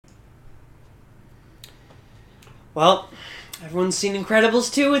Well, everyone's seen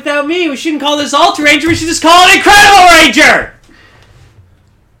Incredibles 2 without me. We shouldn't call this Ultra Ranger. We should just call it Incredible Ranger!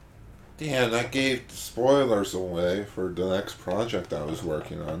 Damn, that gave spoilers away for the next project I was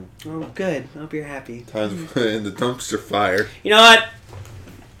working on. Oh, good. I hope you're happy. Time to put it in the dumpster fire. You know what?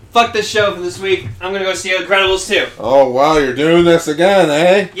 Fuck this show for this week. I'm gonna go see Incredibles 2. Oh, wow, you're doing this again,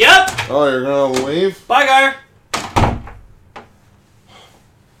 eh? Yep! Oh, you're gonna leave? Bye, Gar!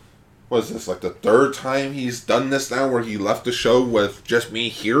 What is this, like the third time he's done this now where he left the show with just me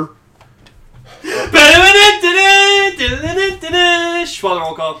here? Schwaller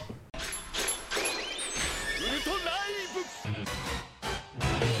roll call.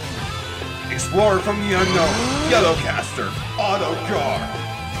 Explorer from the unknown, Yellowcaster, Autocar.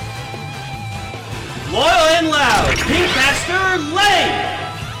 Loyal and loud, Pinkcaster Lane!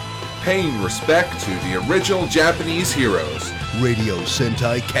 Paying respect to the original Japanese heroes, Radio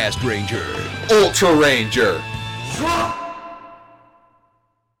Sentai Cast Ranger. Ultra Ranger.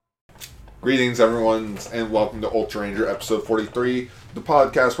 Greetings, everyone, and welcome to Ultra Ranger episode 43, the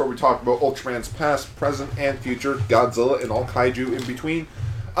podcast where we talk about Ultraman's past, present, and future, Godzilla, and all kaiju in between.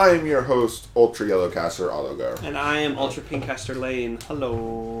 I am your host, Ultra Yellowcaster Autogar. And I am Ultra Pinkcaster Lane.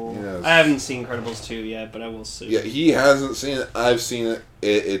 Hello. Yes. I haven't seen Incredibles 2 yet, but I will soon. Yeah, he hasn't seen it. I've seen it.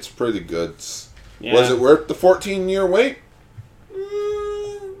 It's pretty good. Yeah. Was it worth the 14-year wait?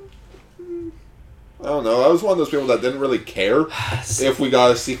 I don't know. I was one of those people that didn't really care if we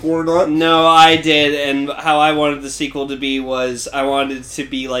got a sequel or not. No, I did, and how I wanted the sequel to be was I wanted it to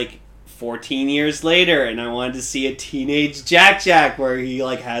be like 14 years later, and I wanted to see a teenage Jack where he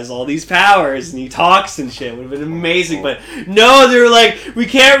like has all these powers and he talks and shit. It would have been amazing, but no, they were like, we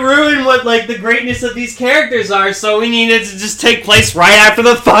can't ruin what like the greatness of these characters are, so we needed to just take place right after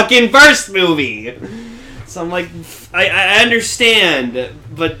the fucking first movie. So I'm like, I understand,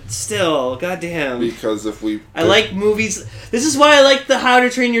 but still, goddamn. Because if we... I like movies. This is why I like the How to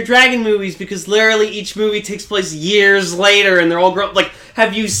Train Your Dragon movies, because literally each movie takes place years later, and they're all grown. Like,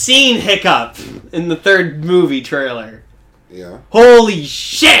 have you seen Hiccup in the third movie trailer? Yeah. Holy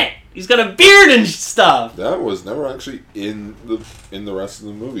shit! He's got a beard and stuff! That was never actually in the rest of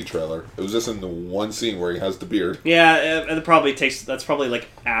the movie trailer. It was just in the one scene where he has the beard. Yeah, and that's probably like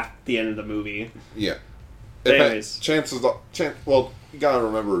at the end of the movie. Yeah. Anyways. Well, you gotta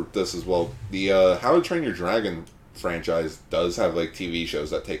remember this as well. The How to Train Your Dragon franchise does have like TV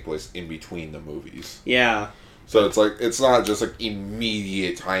shows that take place in between the movies. Yeah. So it's like, it's not just like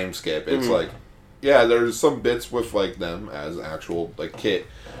immediate time skip. It's like, yeah, there's some bits with like them as actual like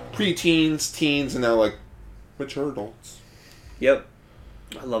pre-teens, teens, and now like mature adults. Yep.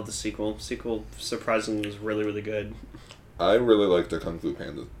 I love the sequel. Sequel surprisingly was really, really good. I really like the Kung Fu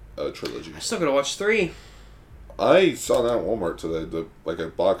Panda trilogy. I'm still gonna watch 3. I saw that at Walmart today, like a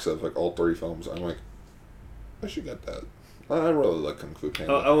box of like all 3 films. I'm like, I should get that. I really like Kung Fu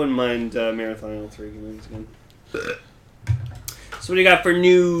Panda. I wouldn't mind marathoning all 3 movies again. So what do you got for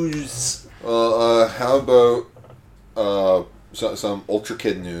news? How about some Ultra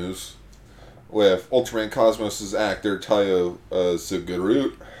Kid news with Ultraman Cosmos' actor Taiyo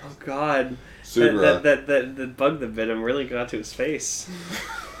Suguru. Oh God, Sugura. that bug that bit him really got to his face.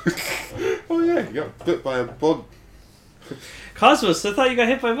 Oh yeah, he got bit by a bug. Cosmos, I thought you got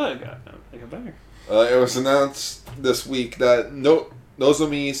hit by a bug. I got better. It was announced this week that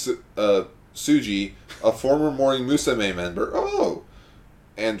Nozomi Tsuji, a former Morning Musume member,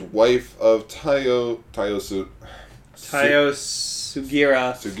 and wife of Taiyo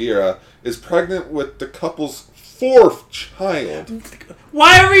Sugira, is pregnant with the couple's 4th child.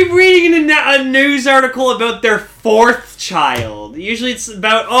 Why are we reading a news article about their 4th child? Usually it's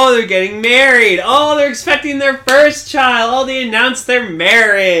about, they're getting married. They're expecting their 1st child. They announced their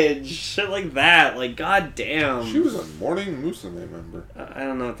marriage. Shit like that. Like, goddamn. She was a Morning Musume member. I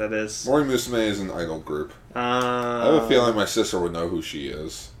don't know what that is. Morning Musume is an idol group. I have a feeling my sister would know who she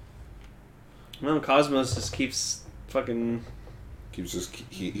is. Well, Cosmos just keeps fucking... He just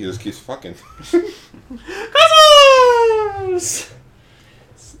keeps fucking. Cosmos!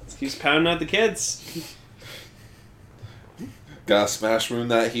 Keeps pounding out the kids. Gotta smash ruin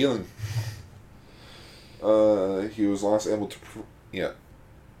that healing. He was last able to...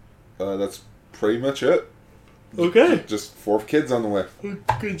 that's pretty much it. Okay. Just 4 kids on the way.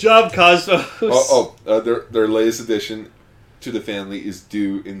 Good job, Cosmos. Their latest addition to the family is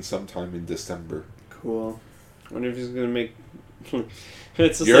due in sometime in December. Cool. I wonder if he's gonna make...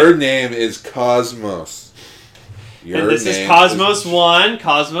 Your name is Cosmos. This is Cosmos 1,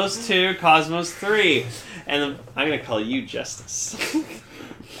 Cosmos 2, Cosmos 3. And I'm going to call you Justice.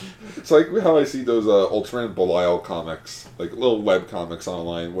 It's like how I see those Ultraman Belial comics, like little web comics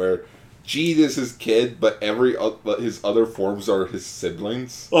online, where Jeed is his kid, but his other forms are his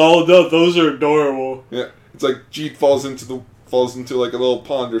siblings. Oh, no, those are adorable. Yeah, it's like Jeed falls into like a little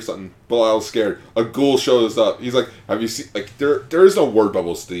pond or something. Belial's scared. A ghoul shows up. He's like, "Have you seen?" Like there is no word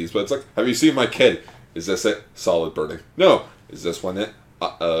bubbles to these, but it's like, "Have you seen my kid? Is this it? Solid burning? No. Is this one it?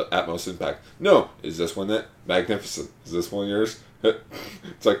 Atmos impact? No. Is this one it? Magnificent? Is this one yours?"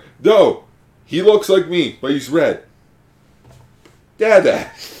 It's like, no. He looks like me, but he's red. Dada.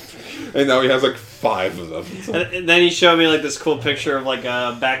 And now he has like 5 of them. And then he showed me like this cool picture of like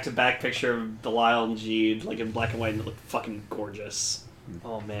a back-to-back picture of Belial and Jeed, like in black and white, and it looked fucking gorgeous.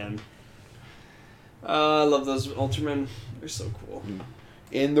 Oh man, I love those Ultramen. They're so cool.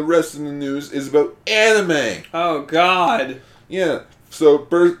 And the rest of the news is about anime. Oh god. Yeah. So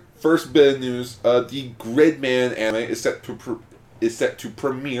first bit of news: the Gridman anime is set to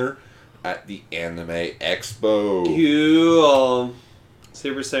premiere at the Anime Expo. Cool.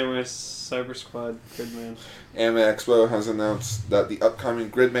 Super Samurai Cyber Squad Gridman. Anime Expo has announced that the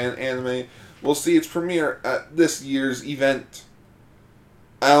upcoming Gridman anime will see its premiere at this year's event.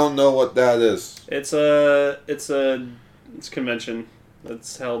 I don't know what that is. It's a convention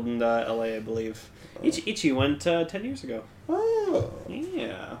that's held in LA, I believe. Ichi went 10 years ago. Oh.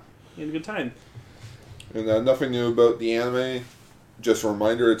 Yeah. He had a good time. And nothing new about the anime. Just a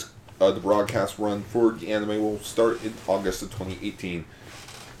reminder, it's the broadcast run for the anime will start in August of 2018.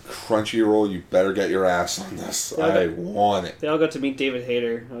 Crunchyroll, you better get your ass on this. I want it. They all got to meet David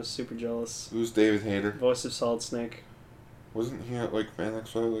Hayter. I was super jealous. Who's David Hayter? Voice of Solid Snake. Wasn't he at like Fan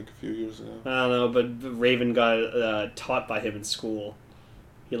Expo like a few years ago? I don't know, but Raven got taught by him in school.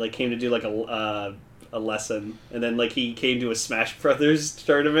 He like came to do like a lesson, and then like he came to a Smash Brothers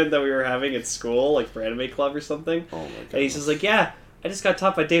tournament that we were having at school, like for Anime Club or something. Oh my god! And he's just like, yeah, I just got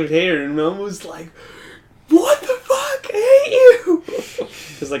taught by David Hayter, and Mom was like, what the fuck? I hate you!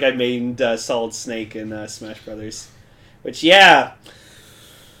 Because like I made Solid Snake in Smash Brothers, which yeah.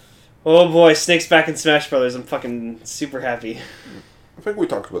 Oh boy, Snake's back in Smash Brothers. I'm fucking super happy. I think we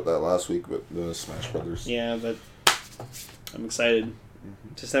talked about that last week with the Smash Brothers. Yeah, but I'm excited.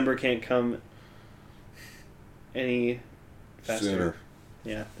 Mm-hmm. December can't come any faster. Sooner.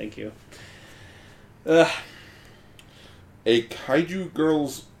 Yeah, thank you. A Kaiju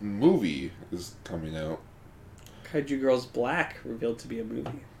Girls movie is coming out. Kaiju Girls Black revealed to be a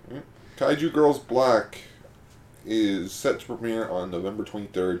movie. Kaiju Girls Black is set to premiere on November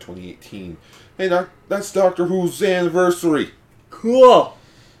 23rd, 2018. Hey, that's Doctor Who's anniversary. Cool.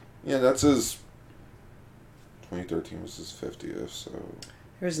 Yeah, that's his... 2013 was his 50th, so...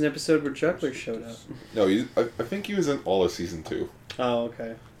 There's an episode where Juggler showed up. No, I think he was in all of season 2. Oh,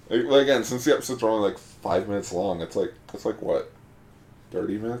 okay. Like, again, since the episodes are only like 5 minutes long, it's like what?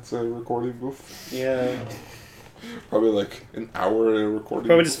 30 minutes of recording booth? Yeah. Probably like an hour of recording.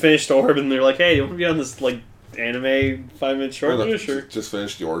 Probably just finished Orb and they're like, hey, you want to be on this like anime 5-minute short? No, Yeah, sure. Just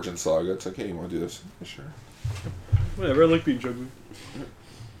finished the Origin Saga. It's like, hey, you want to do this? Yeah, sure. Whatever, I like being Juggler.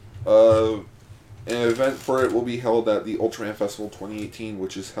 An event for it will be held at the Ultraman Festival 2018,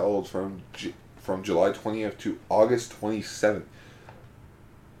 which is held from July 20th to August 27th.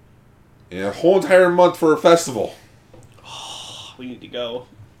 In a whole entire month for a festival. We need to go.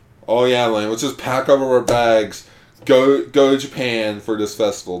 Oh yeah, Lane. Let's just pack up our bags. Go to Japan for this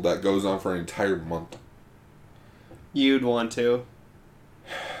festival that goes on for an entire month. You'd want to.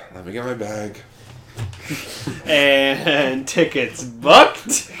 Let me get my bag. And tickets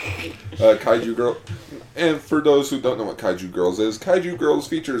booked. Kaiju Girl. And for those who don't know what Kaiju Girls is, Kaiju Girls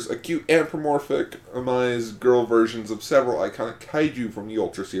features a cute anthropomorphized girl versions of several iconic kaiju from the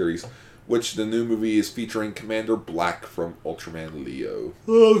Ultra series, which the new movie is featuring Commander Black from Ultraman Leo.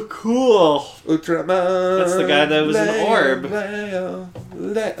 Oh, cool. Ultraman. That's the guy that was in Orb. Leo.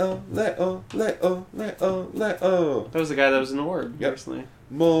 That was the guy that was in Orb, Yep. personally.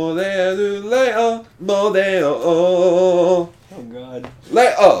 Modelo Leo. Oh, God.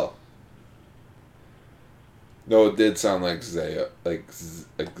 Leo. No, it did sound like Zeo. Like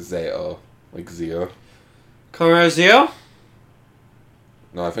Zeo. Like Zeo. Corazio?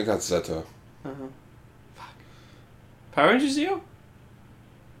 No, I think that's Zeto. Uh-huh. Fuck. Power Rangers Zeo?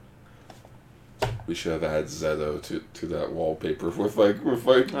 We should have added Zeto to that wallpaper with like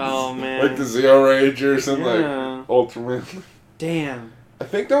Oh, man. like the Zeo Rangers and Yeah. like Ultraman. Damn. I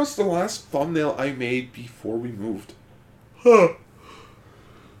think that was the last thumbnail I made before we moved. Huh.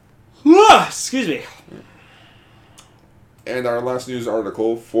 Ah, excuse me. And our last news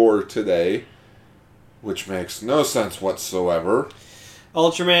article for today, which makes no sense whatsoever.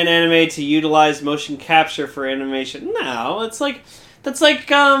 Ultraman anime to utilize motion capture for animation. No, it's like That's like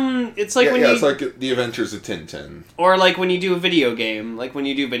it's like when you it's like the Adventures of Tintin. or like when you do a video game. Like when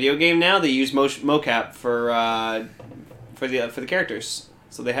you do video game now, they use mocap for the characters,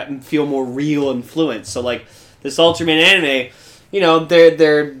 so they feel more real and fluent. So like this Ultraman anime, you know,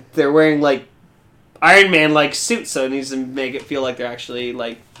 they're wearing like Iron Man like suits, so it needs to make it feel like they're actually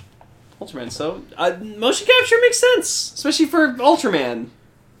like Ultraman. So motion capture makes sense, especially for Ultraman.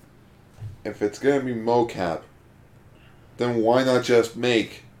 If it's gonna be mocap, then why not just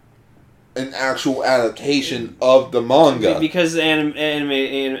make an actual adaptation of the manga? Because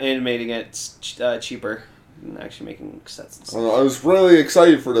animating it's cheaper than actually making sets and stuff. I was really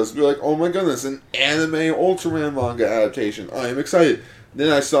excited for this. Be like, oh my goodness, an anime Ultraman manga adaptation. I am excited.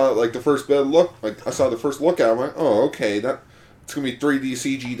 Then I saw like the first look at it. I'm like, oh, okay, it's gonna be 3D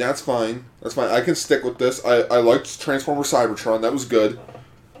CG. That's fine. I can stick with this. I liked Transformer Cybertron. That was good.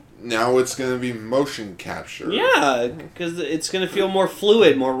 Now it's going to be motion capture. Yeah, because it's going to feel more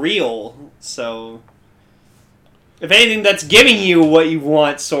fluid, more real. So, if anything, that's giving you what you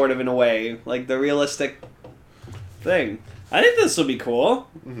want, sort of, in a way. Like, the realistic thing. I think this will be cool.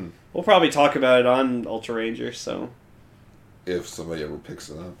 Mm-hmm. We'll probably talk about it on Ultra Ranger, so... If somebody ever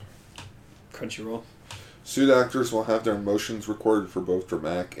picks it up. Crunchyroll. Suit actors will have their emotions recorded for both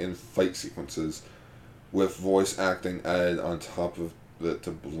dramatic and fight sequences, with voice acting added on top of it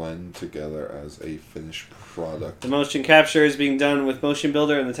to blend together as a finished product. The motion capture is being done with Motion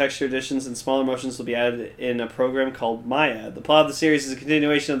Builder, and the texture additions and smaller motions will be added in a program called Maya. The plot of the series is a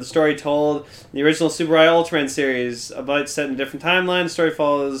continuation of the story told in the original Super Ultraman series, but set in a different timeline. The story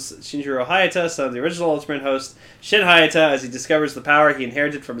follows Shinjiro Hayata, son of the original Ultraman host Shin Hayata, as he discovers the power he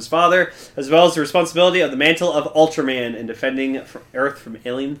inherited from his father, as well as the responsibility of the mantle of Ultraman in defending Earth from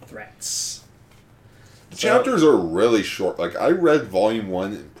alien threats. The chapters are really short. Like, I read Volume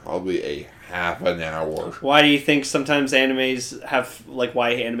 1 in probably a half an hour. Why do you think sometimes animes have, like,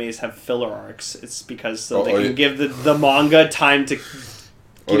 why animes have filler arcs? It's because they can give the manga time to,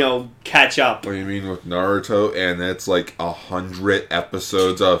 catch up. What do you mean with Naruto? And it's like 100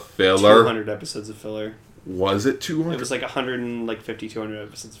 episodes of filler? 200 episodes of filler. Was it 200? It was like 150, 200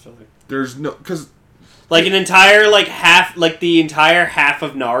 episodes of filler. There's no... Because... Like an entire, the entire half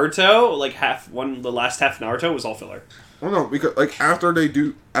of Naruto, the last half of Naruto was all filler. Well, no, because, after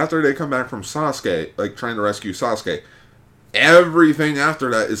they come back from Sasuke, trying to rescue Sasuke, everything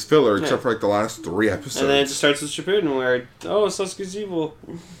after that is filler, except for, the last 3 episodes. And then it just starts with Shippuden, where, Sasuke's evil.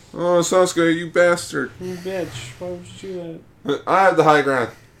 Oh, Sasuke, you bastard. You bitch, why would you do that? I have the high ground.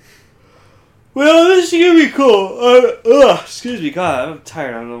 Well, this is gonna be cool. Excuse me, God, I'm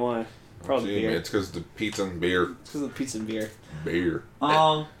tired, I don't know why. Probably beer. It's because of the pizza and beer. It's because of the pizza and beer. Beer.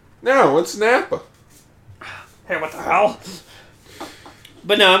 No, it's Napa. Hey, what the hell?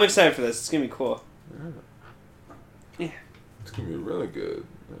 But no, I'm excited for this. It's gonna be cool. Yeah. It's gonna be really good.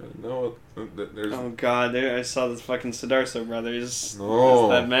 There's... Oh God, I saw this fucking Siddhartha Brothers. No.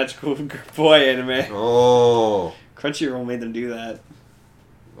 That magical boy anime. Oh. Crunchyroll made them do that.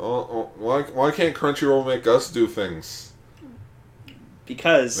 Why can't Crunchyroll make us do things?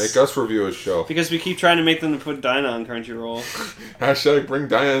 Because... Make us review a show. Because we keep trying to make them to put Dinah on Crunchyroll. Hashtag bring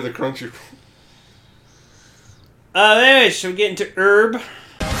Dinah to Crunchyroll. Anyway, should we get into Herb?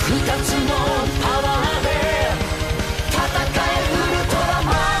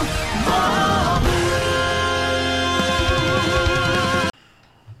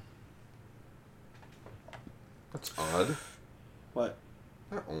 That's odd. What?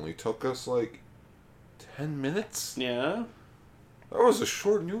 That only took us 10 minutes? Yeah. That was a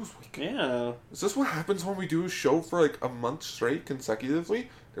short news week. Yeah. Is this what happens when we do a show for a month straight consecutively?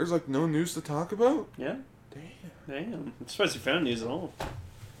 There's no news to talk about? Yeah. Damn. I'm surprised you found news at all.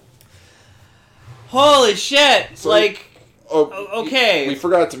 Holy shit! So, okay. We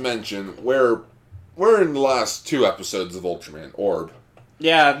forgot to mention, we're in the last 2 episodes of Ultraman Orb.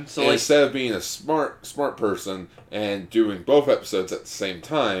 Yeah, so and instead of being a smart person and doing both episodes at the same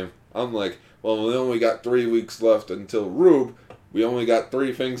time, I'm like, well, we only got 3 weeks left until Rube. We only got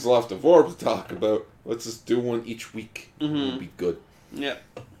 3 things left of Orb to talk about. Let's just do one each week. Mm-hmm. It'll be good. Yep.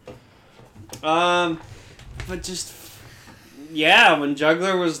 But just... Yeah, when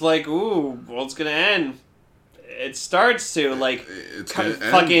Juggler was like, ooh, world's gonna end. It starts to, It's gonna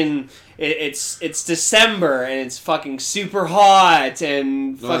fucking... It's December, and it's fucking super hot,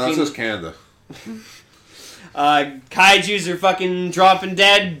 and fucking... No, that's just Canada. Kaijus are fucking dropping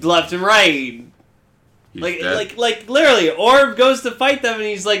dead left and right. He's dead. Like literally, Orb goes to fight them, and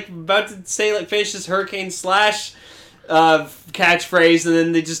he's about to say finish his Hurricane Slash catchphrase, and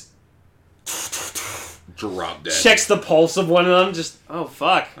then they just Drop dead. checks the pulse of one of them. Just oh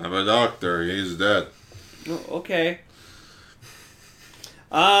fuck. I'm a doctor. He's dead. Oh, okay.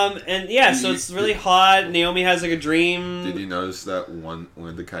 And yeah, so it's really hot. Naomi has like a dream. Did you notice that one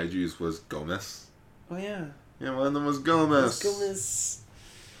of the kaijus was Gomez? Oh yeah. Yeah, one of them was Gomez. Gomez.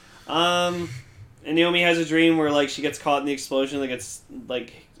 And Naomi has a dream where like she gets caught in the explosion, like it's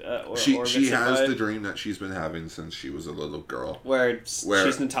like she has the dream that she's been having since she was a little girl. Where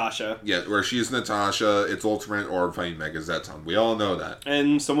she's Natasha. Yeah, where she's Natasha. It's Ultraman Orb fighting Megazeton. We all know that.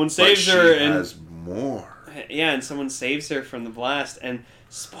 And someone saves her. She and has more. Yeah, and someone saves her from the blast. And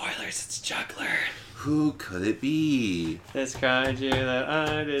spoilers, it's Juggler. Who could it be? This kaiju that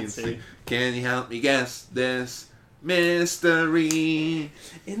I did see. Can you help me guess this mystery?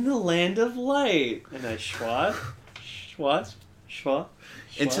 In the land of light. And I schwa.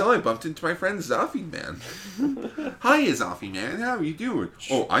 Until I bumped into my friend Zafi Man. Hi, Zafi Man. How are you doing?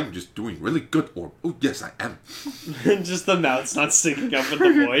 Oh, I'm just doing really good. Or oh, yes, I am. Just the mouth's not syncing up with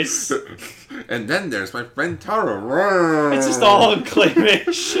the voice. And then there's my friend Tara. It's just all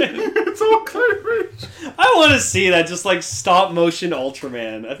claymation. It's all claymation. I want to see that, just like stop motion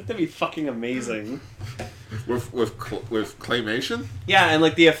Ultraman. I think that'd be fucking amazing. With claymation? Yeah, and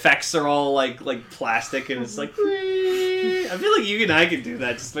like the effects are all like plastic, and it's like. I feel like you and I could do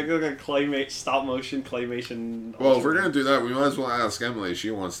that. Just make like a stop motion claymation. Well, if we're gonna do that, we might as well ask Emily. She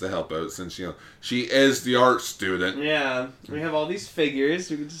wants to help out since she is the art student. Yeah, we have all these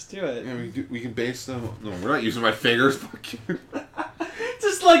figures. We can just do it. Yeah, we can base them. No, we're not using my fingers. Fuck you.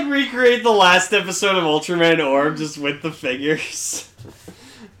 Just like recreate the last episode of Ultraman Orb just with the figures.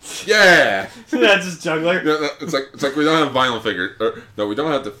 Yeah. That's just Juggler. No, it's like we don't have vinyl figures. No, we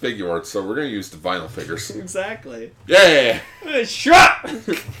don't have the figure art, so we're gonna use the vinyl figures. Exactly. Yeah. Shut.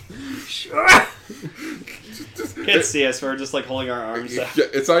 Can't see us. We're just like holding our arms out. Yeah,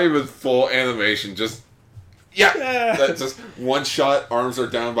 it's not even full animation. Just that's just one shot. Arms are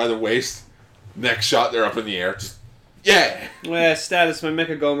down by the waist. Next shot, they're up in the air. Just yeah. Status. My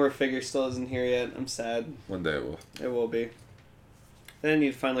Mecha Gomer figure still isn't here yet. I'm sad. One day it will. It will be. Then I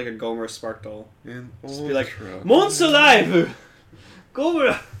need to find like a Gomer Spark doll. Just be like, Ultra. Monster Live!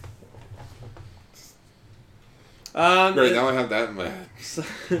 Gomer! Great, now I have that in my head.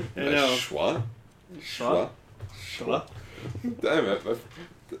 I know. Schwa? Damn it.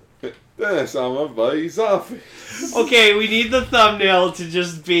 That's on my buddy's office. Okay, we need the thumbnail to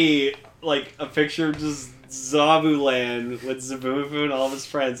just be like a picture of just Zabuland with Zabufu and all of his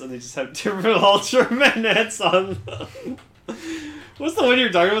friends, and they just have different Ultraman hats on them. What's the one you're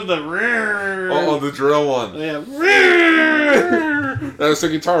talking about? The drill one. Yeah. That was the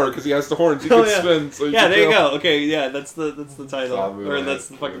guitar because he has the horns. He can spin. So there you go. Okay, yeah, that's the title, Zabu that's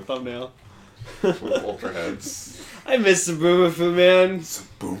the fucking thumbnail. With ultra heads. I miss Zabufu, man.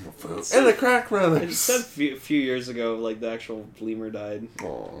 Zabufu. And the Crack Brothers. I just said a few years ago, like the actual lemur died.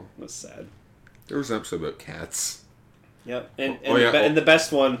 Aw. It was sad. There was an episode about cats. Yep, and the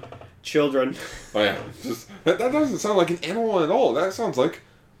best one. Children. Oh yeah, that doesn't sound like an animal at all. That sounds like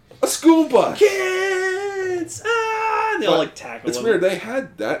a school bus. Kids! Ah! They all like tackle It's them. weird. They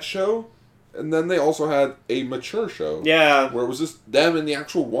had that show, and then they also had a mature show. Yeah. Where it was just them in the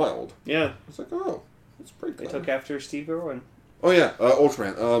actual wild. Yeah. It's like, oh, that's pretty cool. They took after Steve Irwin. Oh yeah,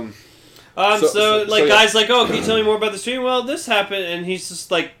 Ultraman. Guys like, oh, can you tell me more about this dream? Well, this happened, and he's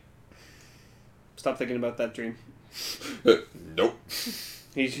just like, stop thinking about that dream. Nope.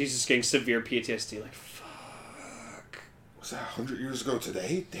 He's just getting severe PTSD. Like, fuck. Was that 100 years ago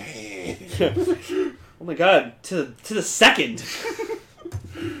today? Dang. Oh my god! To the second.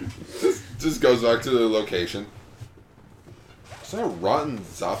 Just goes back to the location. Is that a rotten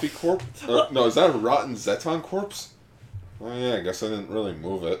Zafi corpse? No, is that a rotten Zeton corpse? Oh yeah, I guess I didn't really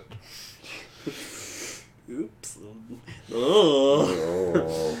move it. Oops.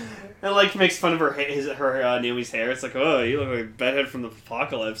 Oh. And like makes fun of her Naomi's hair. It's like, oh, you look like a bedhead from the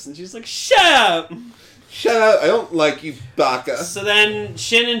apocalypse, and she's like, shut up! Shut up! I don't like you, Baka. So then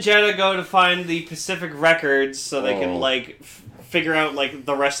Shin and Jeddah go to find the Pacific records so they can like figure out like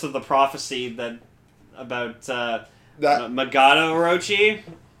the rest of the prophecy that about Magata Orochi.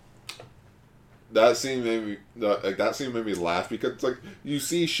 That scene made me laugh because like you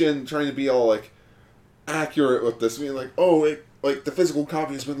see Shin trying to be all like accurate with this, being like, oh, like the physical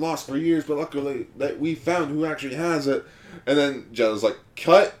copy has been lost for years, but luckily that we found who actually has it. And then Jeddah's like,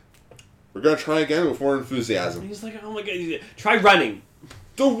 cut. We're gonna try again with more enthusiasm. And he's like, oh my god, try running.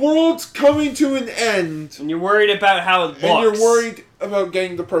 The world's coming to an end. And you're worried about how it looks. And you're worried about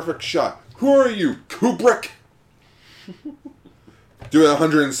getting the perfect shot. Who are you, Kubrick? Do it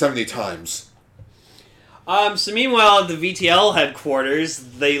 170 times. So meanwhile at the VTL headquarters,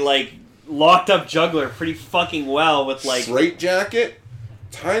 they like locked up Juggler pretty fucking well with like straight jacket,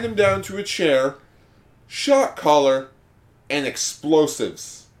 tied him down to a chair, shot collar, and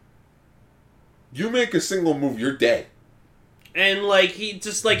explosives. You make a single move, you're dead. And like he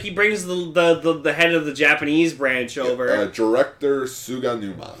brings the head of the Japanese branch over. Director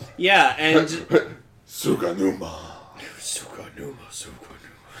Suganuma. Yeah, and Suganuma. This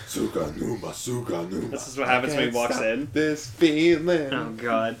is what happens when he walks in. This feeling. Oh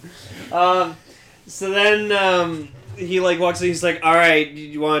god. So then he like walks in. He's like, "All right,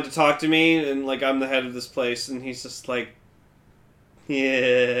 you wanted to talk to me?" And like, I'm the head of this place, and he's just like, "Yeah,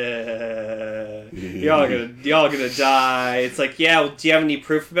 y'all gonna die." It's like, "Yeah, well, do you have any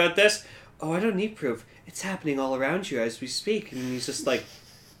proof about this?" "Oh, I don't need proof. It's happening all around you as we speak." And he's just like,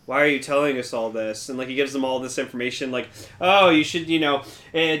 "Why are you telling us all this?" And like he gives them all this information, like, "Oh, you should,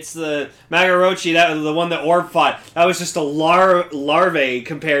 it's the Magarochi, that the one that Orb fought. That was just a larvae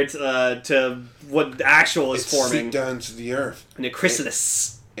compared to what the actual is forming." Seeped down to the earth. And a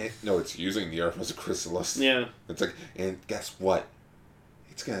chrysalis. No, it's using the earth as a chrysalis. Yeah. It's like, and guess what?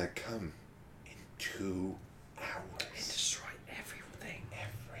 It's gonna come in 2 hours. And destroy everything.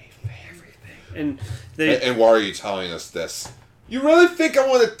 And and why are you telling us this? You really think I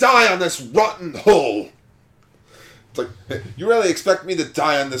want to die on this rotten hole? It's like, you really expect me to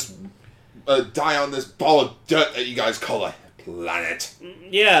die on this ball of dirt that you guys call a planet?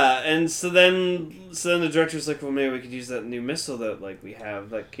 Yeah, and so then the director's like, well, maybe we could use that new missile that like we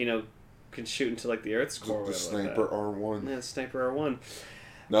have, like, can shoot into like the Earth's core. The Sniper R1. Yeah, the Sniper R1.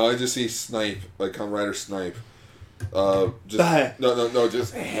 No, I just see Snipe, like Kamen Rider Snipe.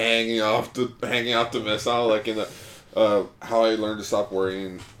 Just hanging off the missile, like in the How I Learned to Stop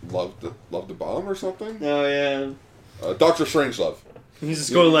Worrying, Love the Bomb or something. Oh yeah. Dr. Strangelove. He's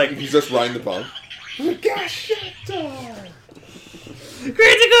just going like, he's just riding the bomb. Gosh,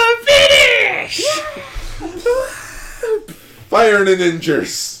 critical finish. Fire the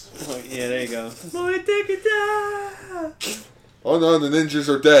ninjas. Oh yeah, there you go. Oh no, the ninjas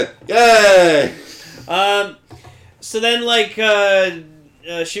are dead. Yay! So then, like,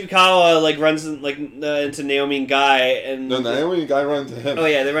 Shibikawa, like, runs, into Naomi and Guy, and... No, Naomi and Guy run to him. Oh,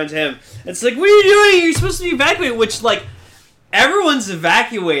 yeah, they run to him. It's like, what are you doing? You're supposed to be evacuating, which, like, everyone's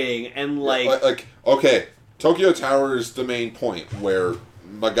evacuating, and, like... Okay, Tokyo Tower is the main point, where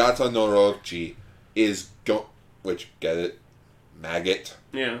Magata Norochi is which, get it? Maggot.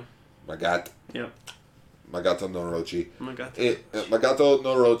 Yeah. Magat. Yeah. Magata Norochi. Magata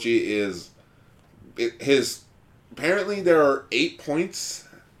Norochi is... Apparently there are 8 points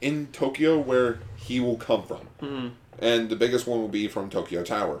in Tokyo where he will come from. Mm-hmm. And the biggest one will be from Tokyo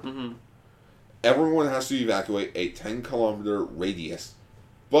Tower. Mm-hmm. Everyone has to evacuate a 10-kilometer radius.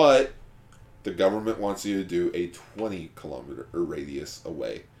 But the government wants you to do a 20-kilometer radius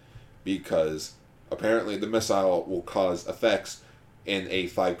away. Because apparently the missile will cause effects in a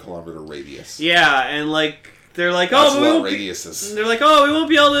 5-kilometer radius. Yeah, and like... They're like, That's we won't radiuses. They're like, oh, we won't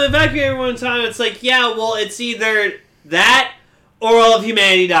be able to evacuate everyone in time. It's like, yeah, well, it's either that or all of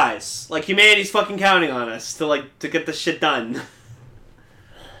humanity dies. Like, humanity's fucking counting on us to get the shit done.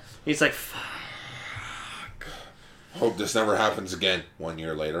 He's like, fuck. Hope this never happens again. 1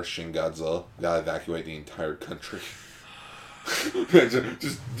 year later, Shin Godzilla gotta evacuate the entire country.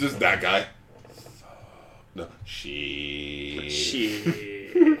 just that guy. No, Shit.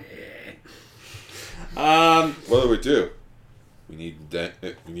 What do? We need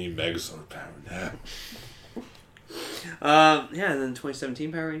Megazord power now. Yeah, and then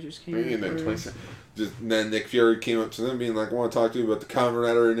 2017 Power Rangers came out. And then Nick Fury came up to them being like, I want to talk to you about the Kamen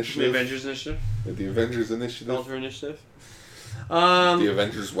Rider Initiative. The Avengers Initiative. The Avengers Initiative. Ultra Initiative. The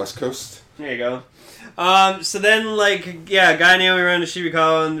Avengers West Coast. There you go. So then, Guy and Naomi run to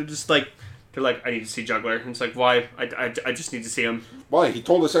Shibikawa, and they're like, I need to see Juggler. And it's like, why? I just need to see him. Why? He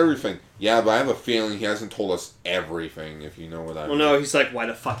told us everything. Yeah, but I have a feeling he hasn't told us everything, if you know what I mean. Well, no, he's like, why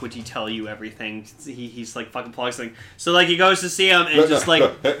the fuck would he tell you everything? He's like, fucking plugging. So, he goes to see him, and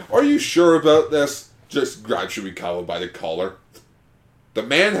Are you sure about this? Just grab Shibikawa by the collar. The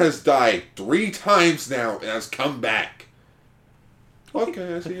man has died 3 times now and has come back.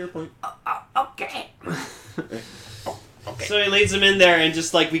 Okay, I see your point. Okay. Okay. So he leads him in there, and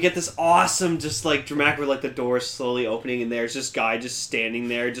we get this awesome, dramatic, where, the door's slowly opening, and there's this guy just standing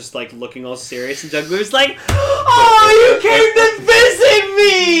there, looking all serious, and Juggler's like, oh, you came to visit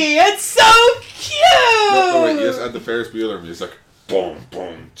me! It's so cute! No, wait, yes, at the Ferris Bueller music. Boom,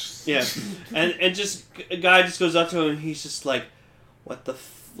 boom. Yeah. And a guy just goes up to him, and he's just like, what the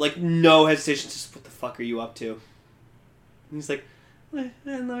no hesitation, just, what the fuck are you up to? And he's like, I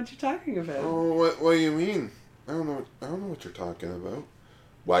don't know what you're talking about. Oh, what do you mean? I don't know what you're talking about.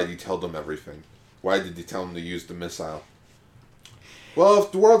 Why did you tell them everything? Why did you tell them to use the missile? Well,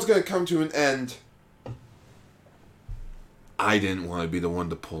 if the world's going to come to an end, I didn't want to be the one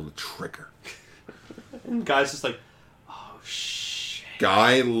to pull the trigger. And Guy's just like, oh shit.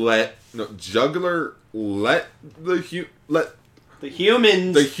 Juggler let the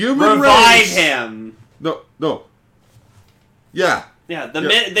humans human revive race. him. No. Yeah. Yeah,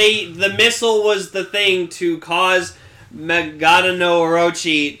 the missile was the thing to cause Megata no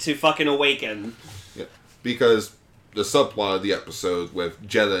Orochi to fucking awaken. Yeah. Because the subplot of the episode with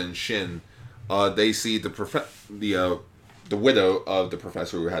Jedha and Shin, they see the widow of the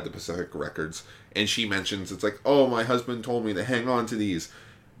professor who had the Pacific records, and she mentions, it's like, oh, my husband told me to hang on to these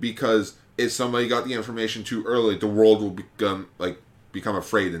because if somebody got the information too early, the world will become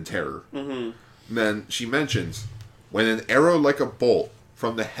afraid and terror. Mm-hmm. And then she mentions, when an arrow like a bolt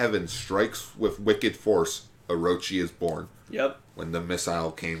from the heavens strikes with wicked force, Orochi is born. Yep. When the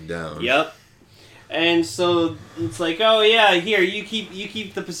missile came down. Yep. And so it's like, oh yeah, here you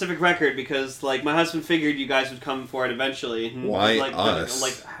keep the Pacific record because like my husband figured you guys would come for it eventually. And why like, us?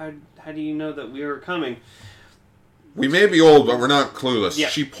 Like how do you know that we were coming? We may be old, but we're not clueless. Yeah.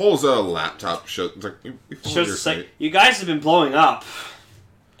 She pulls out a laptop. It's like, we followed your Like, site. you guys have been blowing up.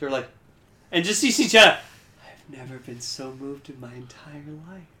 They're like, and just see Jedha. I've never been so moved in my entire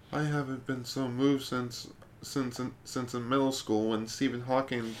life. I haven't been so moved since in middle school when Stephen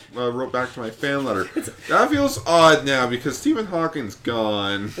Hawking wrote back to my fan letter. That feels odd now because Stephen Hawking's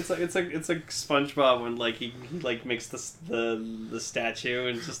gone. It's like SpongeBob when like he like makes the statue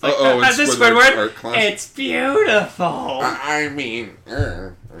and just like it's this Squidward's Squidward. art class. It's beautiful. I mean,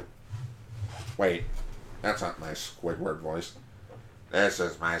 wait, that's not my Squidward voice. This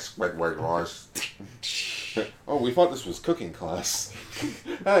is my Squidward voice. Oh, we thought this was cooking class.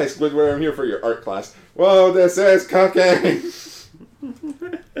 Hi, Squidward, I'm here for your art class. Whoa, this is cooking!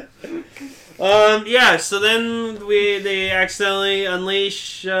 Yeah, so then they accidentally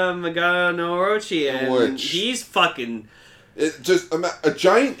unleash Megata no Orochi, and he's fucking... It's just a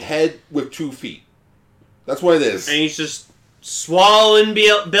giant head with 2 feet. That's what it is. And he's just swallowing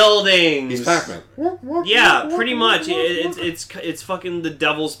buildings. He's Pac-Man. Yeah, pretty much. It's fucking the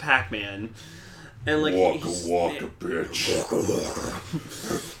Devil's Pac-Man. And like Waka, bitch.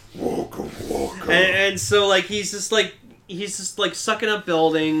 Waka. And so like he's just like sucking up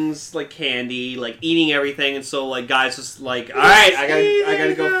buildings like candy, like eating everything, and so like Guy's just like, all right, I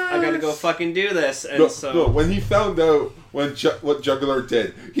gotta go fucking do this. And no, when he found out what Juggler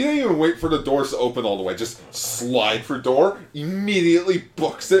did, he didn't even wait for the doors to open all the way. Just slide for door, immediately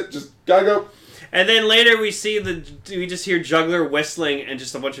books it. Just gotta go. And then later we just hear Juggler whistling and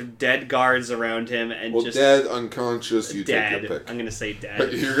just a bunch of dead guards around him and just dead, unconscious. You dead. take your pick. I'm gonna say dead.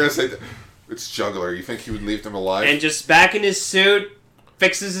 But you're gonna say it's Juggler. You think he would leave them alive? And just back in his suit,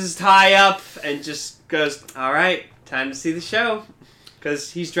 fixes his tie up, and just goes, "All right, time to see the show,"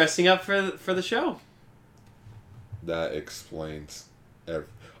 because he's dressing up for the show. That explains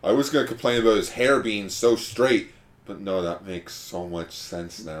everything. I was gonna complain about his hair being so straight. But no, that makes so much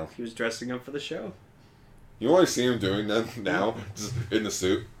sense now. He was dressing up for the show. You only see him doing that now, just in the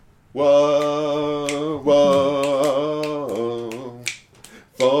suit. Whoa, whoa,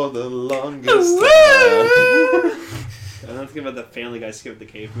 for the longest time. I'm not thinking about the Family Guy skit with the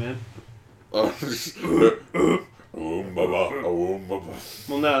caveman. Oh, Well,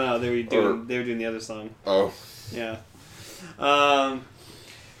 no, they were doing the other song. Oh. Yeah.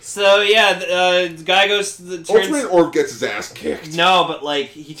 So yeah, the guy goes to the Ultraman Orb gets his ass kicked. No, but like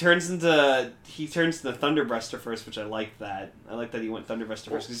he turns into Thunderbreaster first, which I like that. I like that he went Thunderbreaster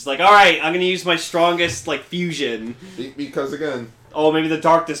first. He's like, all right, I'm gonna use my strongest like fusion. Because again, maybe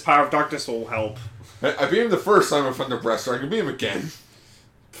the power of darkness will help. I beat him the first time with Thunderbreaster. I can beat him again.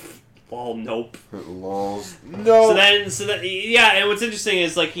 Well, nope. Lols. No. So then, yeah. And what's interesting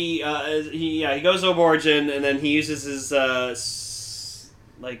is like he goes over Origin, and then he uses his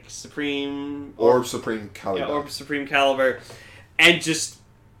Supreme Orb Supreme Caliber. Yeah, Orb Supreme Caliber, and he just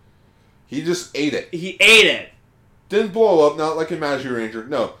ate it. He ate it. Didn't blow up, not like a Magi Ranger.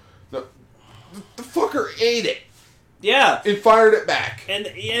 No. The fucker ate it. Yeah. It fired it back. And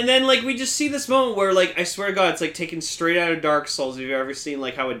then like we just see this moment where like I swear to God it's like taken straight out of Dark Souls. Have you ever seen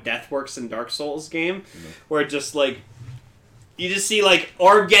like how a death works in Dark Souls game? Mm-hmm. Where it just like you just see like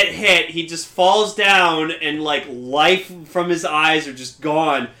Orb get hit, he just falls down and like life from his eyes are just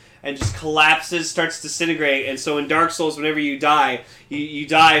gone and just collapses, starts disintegrating. And so in Dark Souls, whenever you die, you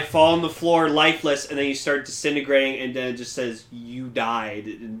die, fall on the floor lifeless, and then you start disintegrating, and then it just says, "You died,"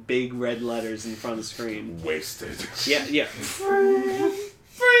 in big red letters in front of the screen. Wasted. Yeah.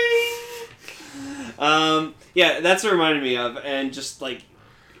 Yeah, that's what it reminded me of, and just, like,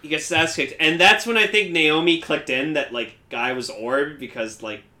 he gets his ass kicked. And that's when I think Naomi clicked in that, like, Guy was Orb, because,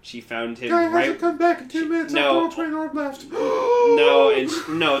 like, She found him Guy right. hasn't come back in 2 minutes. No. After train orb left. No, it's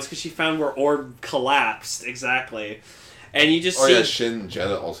because she found where orb collapsed exactly, and you just Oh see. yeah, Shin and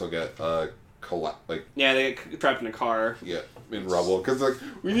Jeddah also get Yeah, they get trapped in a car. yeah, in rubble because like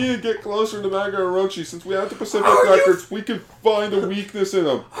we need to get closer to Maga Orochi since we have the Pacific Are you- Records. We can find a weakness in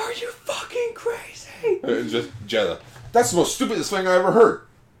them. Are you fucking crazy? And just Jeddah. That's the most stupidest thing I ever heard.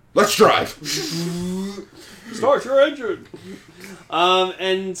 Let's drive. Start your engine.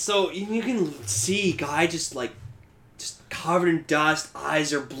 And so you can see Guy just covered in dust,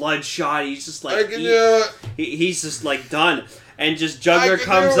 eyes are bloodshot. He's just like he's just like done. And just Juggler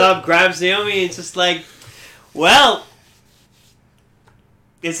comes up, grabs Naomi, and it's just like, well,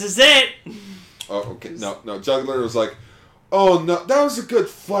 this is it. Oh, okay. No. Juggler was like, oh no, that was a good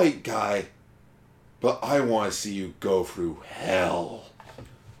fight, Guy. But I want to see you go through hell.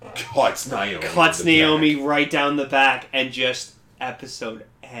 Cuts Naomi Right down the back, and just episode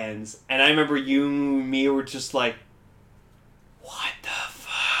ends. And I remember you and me were just like, what the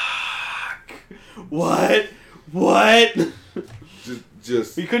fuck? What?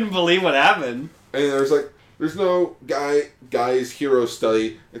 Just We couldn't believe what happened. and there's no guy's hero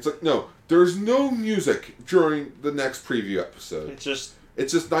study. It's like, no, there's no music during the next preview episode. It's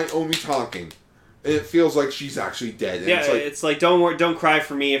just Naomi talking. And it feels like she's actually dead. And Yeah, it's like don't cry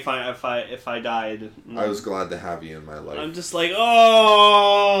for me if I died. I was glad to have you in my life. I'm just like,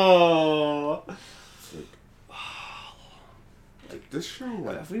 oh. Like this show.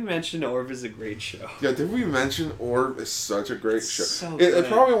 Have we mentioned Orb is a great show? Yeah, did we mention Orb is such a great show? So It good.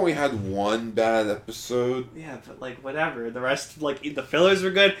 probably only had one bad episode. Yeah, but like whatever. The rest, like the fillers were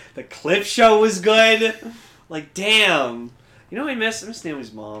good. The clip show was good. Like damn. You know what I miss? I miss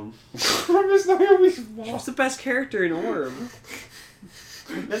Naomi's mom. I miss Naomi's She mom. was the best character in Orb.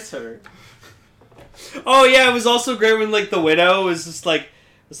 I miss her. Oh yeah, it was also great when like the widow was just like,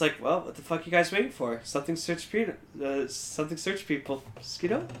 well, what the fuck you guys waiting for? Something search people.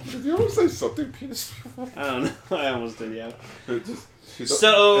 Mosquito? Did you almost say something penis? I don't know. I almost did, yeah. And it's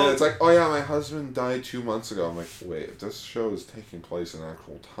like, oh yeah, my husband died 2 months ago. I'm like, wait, if this show is taking place in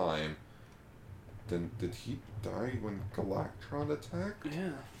actual time, then did he die when Galactron attacked?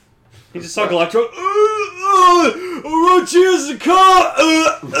 Yeah. He just saw Galactron. Orochi is the car.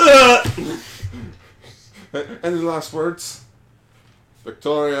 Any last words?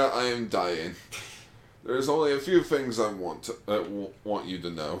 Victoria, I am dying. There's only a few things I want you to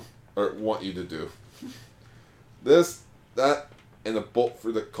know, or want you to do. This, that, and a bolt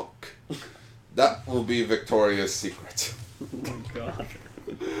for the cock. That will be Victoria's secret. Oh my god.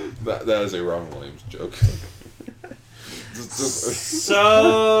 That is a Ron Williams joke.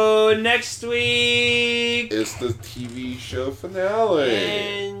 So next week It's the TV show finale.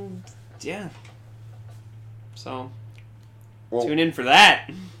 and yeah. So Well, tune in for that,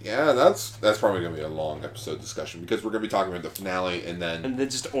 yeah, that's probably gonna be a long episode discussion because we're gonna be talking about the finale and then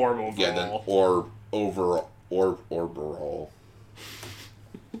just Orb overall. yeah, then overall.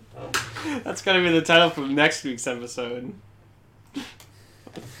 That's gonna be the title for next week's episode.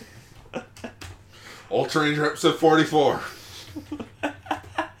 Ultra Ranger episode 44.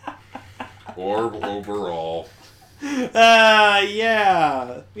 Orb overall.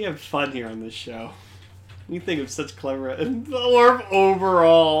 Yeah. We have fun here on this show. We think of such clever Orb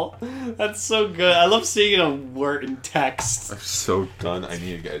overall. That's so good. I love seeing it on word and text. I'm so done. I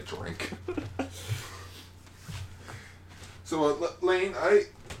need to get a drink. So, Lane,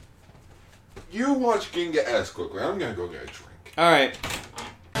 you watch Ginga S quickly. I'm gonna go get a drink. All right.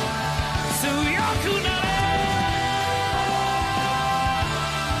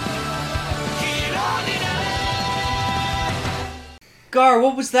 Gar,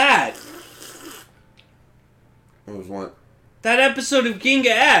 what was that? What was what? That episode of Ginga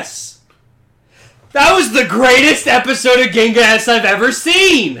S. That was the greatest episode of Ginga S I've ever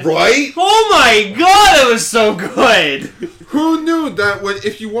seen. Right? Oh my god, it was so good. Who knew that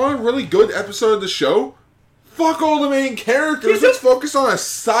if you want a really good episode of the show, fuck all the main characters. Let's focus on a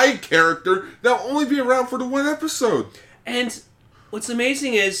side character that'll only be around for the one episode. And what's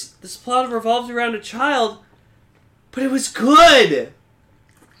amazing is this plot revolved around a child, but it was good.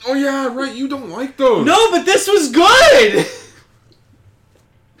 Oh yeah, right. You don't like those. No, but this was good.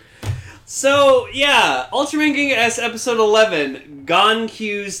 So yeah, Ultraman Ginga S episode 11,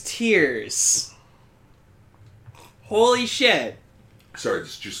 Gonkyu's Tears. Holy shit. Sorry,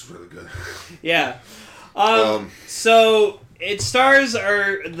 this juice is really good. Yeah. So it stars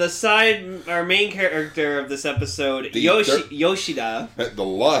our main character of this episode, Yoshida. The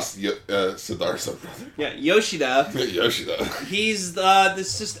lost Siddhartha brother. Yeah, Yoshida. Yoshida. He's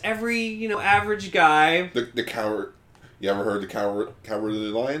this just every average guy. The coward. You ever heard the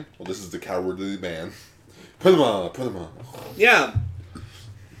cowardly lion? Well, this is the cowardly man. Put him on. Yeah.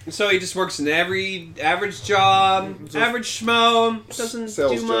 So he just works in every average job, average schmo, doesn't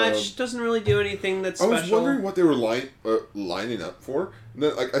Sales do much, job. doesn't really do anything that's I special. was wondering what they were lining up for. And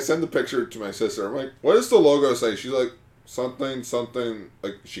then, like, I sent the picture to my sister. I'm like, what does the logo say? She's like, something.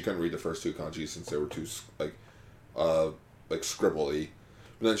 Like, she couldn't read the first two kanji since they were too, like scribbly.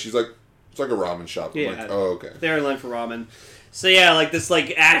 And then she's like, it's like a ramen shop. I'm Yeah. like, oh, okay. They're in line for ramen. So yeah, like this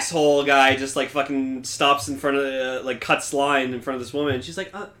like asshole guy just like fucking stops in front of like cuts line in front of this woman. And she's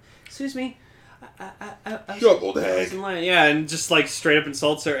like, excuse me, I Doubled was egg. in line. Yeah, and just like straight up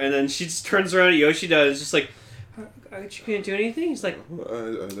insults her, and then she just turns around at Yoshida and is just like, aren't you gonna do anything? He's like, I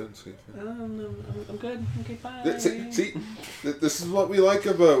didn't see. I'm good. Okay, bye. See, this is what we like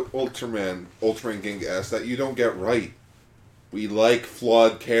about Ultraman King S, that you don't get right. We like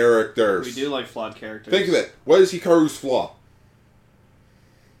flawed characters. We do like flawed characters. Think of it. What is Hikaru's flaw?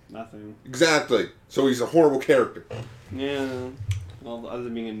 Nothing. Exactly. So he's a horrible character. Yeah. Well, other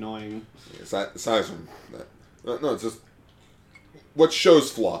than being annoying. Aside from that. No, it's just... What's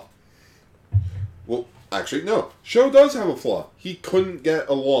Sho's flaw? Well, actually, no. Sho does have a flaw. He couldn't get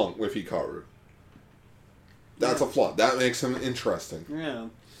along with Hikaru. That's a flaw. That makes him interesting. Yeah.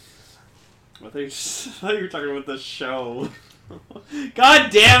 I thought you were talking about the show. God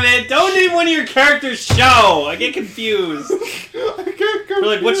damn it! Don't name one of your characters Show. I get confused. You're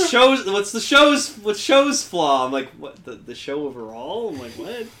like, what's show's flaw? I'm like, what, the show overall? I'm like,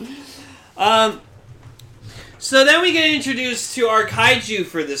 what? So then we get introduced to our kaiju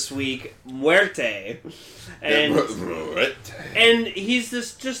for this week, Muerte. And he's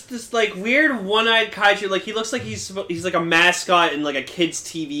this like weird one-eyed kaiju. Like he looks like he's like a mascot in like a kids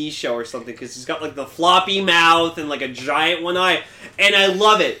TV show or something, because he's got like the floppy mouth and like a giant one eye. And I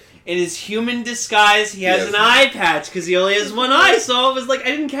love it. In his human disguise, he has an eye patch because he only has one eye. So I was like,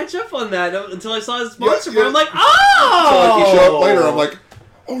 I didn't catch up on that until I saw his monster. But I'm like, oh! So like he showed up later. I'm like,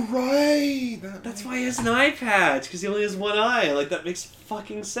 oh right. That's why he has an eye patch, because he only has one eye. Like, that makes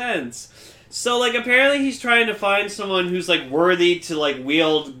fucking sense. So, like, apparently he's trying to find someone who's, like, worthy to, like,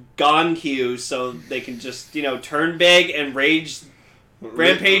 wield Gonkyu so they can just, you know, turn big and rampage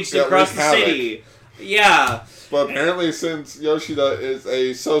across the city. Yeah. But apparently, since Yoshida is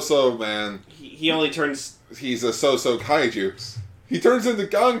a so-so man, He only turns... he's a so-so kaiju. He turns into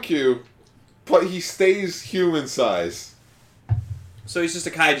Gonkyu, but he stays human size. So he's just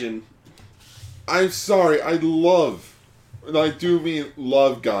a kaijin. I'm sorry, I love, and I do mean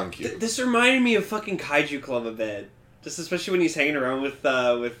love Gonkyu. This reminded me of fucking Kaiju Club a bit. Just especially when he's hanging around with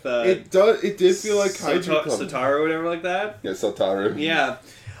It did feel like Kaiju Club. Sotaro or whatever like that. Yeah, Sotaro. Yeah.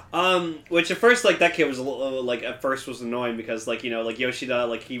 Which at first, like, that kid was a little, like, at first was annoying because, like, you know, like, Yoshida,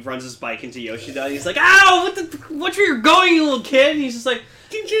 like, he runs his bike into Yoshida and he's like, ow, watch where you're going, you little kid, and he's just like,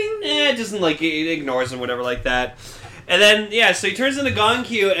 ching ching, just, like, it ignores him, whatever, like that. And then, yeah, so he turns into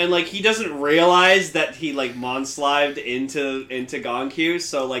Gonkyu, and, like, he doesn't realize that he, like, monslived into Gonkyu,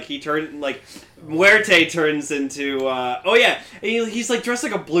 so, like, Muerte turns into, oh, yeah, and he's, like, dressed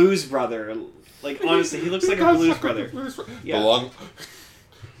like a blues brother. Like, honestly, he looks like a blues brother. Yeah.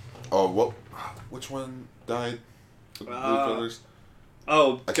 Oh, which one died? The Blues Brothers?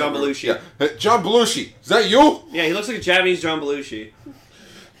 Oh, John Belushi. Yeah. Hey, John Belushi! Is that you? Yeah, he looks like a Japanese John Belushi.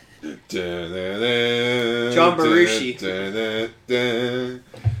 John Belushi.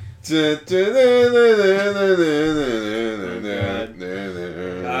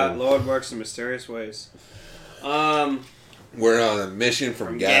 God, Lord works in mysterious ways. We're on a mission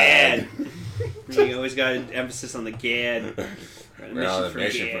from Gad. You always got an emphasis on the Gad. We're on a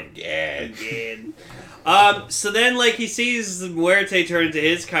mission from Gad. So then, like, he sees Muerte turn into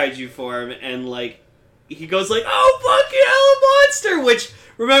his kaiju form, and, like, he goes like, "Oh, fucking hell, a monster!" Which,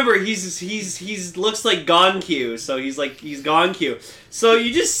 remember, he's looks like Gonkyu, so he's Gonkyu. So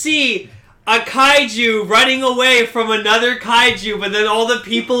you just see a kaiju running away from another kaiju, but then all the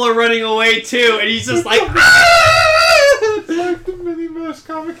people are running away too, and he's just like, It's like the Minnie Mouse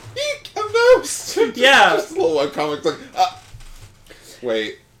comic. Eek, a mouse! Yeah. Just a little one comic, like,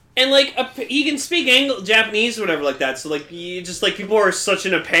 wait. and like he can speak Japanese or whatever like that. So like people are such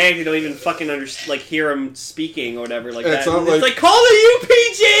in a panic they don't even fucking hear him speaking or whatever like that. It's like call the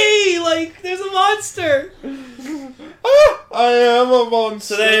UPG! Like there's a monster. I am a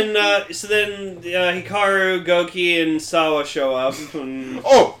monster. So then Hikaru, Goki, and Sawa show up. And,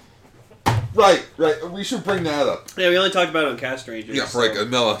 oh, right. We should bring that up. yeah, we only talked about it on Cast Rangers. Yeah, for like a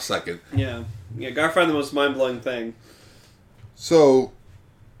millisecond. Yeah. Gotta find the most mind blowing thing. So,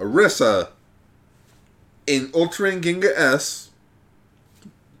 Arisa, in Ultraman Ginga S,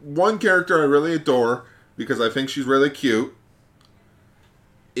 one character I really adore, because I think she's really cute,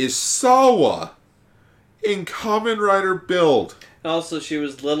 is Sawa in Kamen Rider Build. Also, she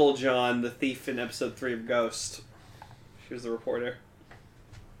was Little John, the thief in episode 3 of Ghost. She was the reporter.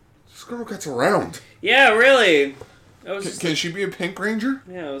 This girl gets around. Yeah, really. I was Can she be a Pink Ranger?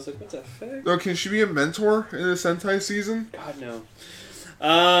 Yeah, I was like, what the fuck? No, can she be a mentor in a Sentai season? God, no.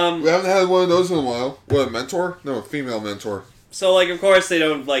 We haven't had one of those in a while. What, a mentor? No, a female mentor. So, like, of course they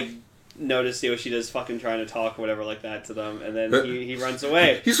don't, like, notice Yoshida's fucking trying to talk or whatever like that to them, and then he runs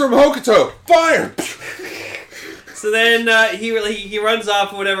away. He's from Hokuto! Fire! So then he runs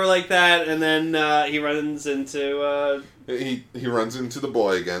off or whatever like that, and then he runs into... He runs into the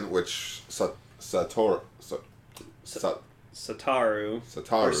boy again, which Satoru... Sataru. Or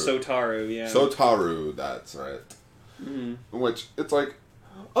Sataru. Sotaru, yeah. Sotaru, that's right. Mm-hmm. Which, it's like,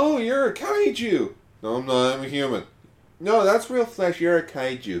 oh, you're a kaiju! No, I'm not, I'm a human. No, that's real flesh, you're a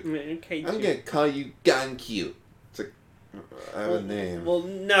kaiju. Okay, I'm gonna call you Gankyu. It's like, I have a name. Well,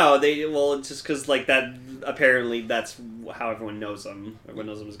 no, it's just because, like, that, apparently that's how everyone knows him. Everyone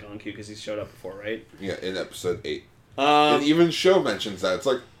knows him as Gonku because he's showed up before, right? Yeah, in episode 8. And even Show mentions that. It's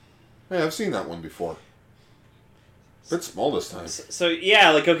like, hey, I've seen that one before. Bit small this time. So yeah,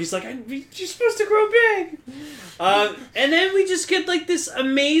 like Goku's like, you're supposed to grow big. And then we just get like this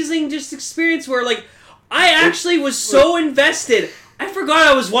amazing just experience where like I actually was so invested. I forgot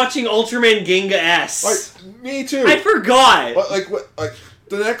I was watching Ultraman Ginga S. Like, me too. I forgot. But like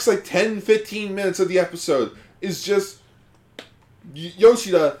the next like 10-15 minutes of the episode is just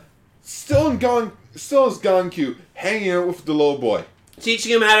Yoshida still as Gonku hanging out with the little boy.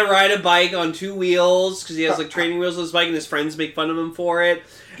 Teaching him how to ride a bike on 2 wheels because he has like training wheels on his bike and his friends make fun of him for it.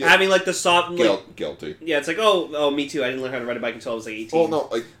 Having like the soft like, guilty. Yeah, it's like oh me too. I didn't learn how to ride a bike until I was like 18. Oh no,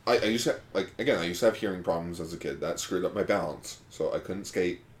 like I used to I used to have hearing problems as a kid. That screwed up my balance, so I couldn't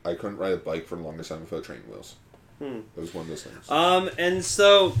skate. I couldn't ride a bike for the longest time without training wheels. It was one of those things. And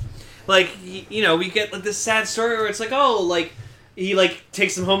so like you know we get like this sad story where it's like oh like. He, like,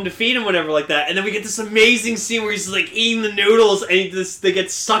 takes them home to feed him, whatever, like that. And then we get this amazing scene where he's, like, eating the noodles, and they get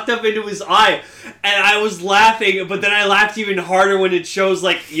sucked up into his eye. And I was laughing, but then I laughed even harder when it shows,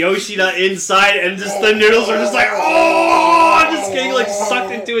 like, Yoshida inside, and just the noodles are just like, oh! Just getting, like,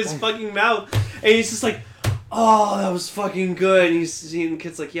 sucked into his fucking mouth. And he's just like, oh, that was fucking good. And he's seeing the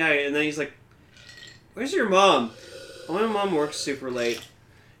kid's like, yeah. And then he's like, where's your mom? Oh, my mom works super late.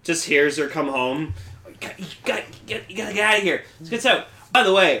 Just hears her come home. You gotta get out of here. Let's get out. By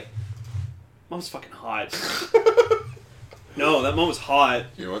the way, Mom's fucking hot. No, that mom was hot.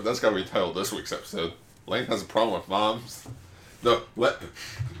 You know what? That's gotta be titled this week's episode. Lane has a problem with moms. No, I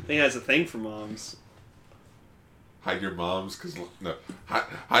think that's a thing for moms. Hide your moms,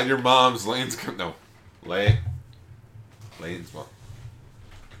 hide your moms. Lane's Lane's mom.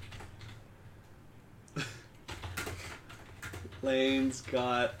 Lane's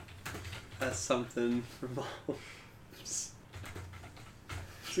got something for moms.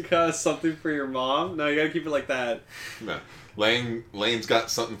 You got something for your mom? No, you gotta keep it like that. No, Lane's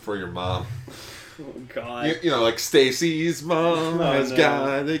got something for your mom. Oh God! You know, like Stacy's mom has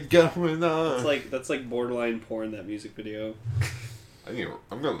got it going on. That's like borderline porn. That music video.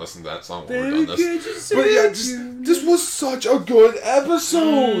 I'm gonna listen to that song when we're done this. But yeah, this was such a good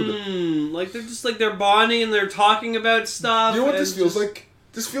episode. Like they're bonding and they're talking about stuff. You know what this feels like?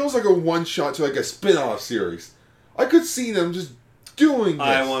 This feels like a one shot to like a spin-off series. I could see them just doing this.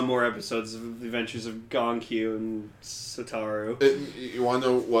 I want more episodes of the Adventures of Gonku and Sotaru. You want to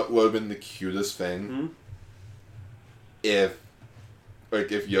know what would have been the cutest thing? Hmm? If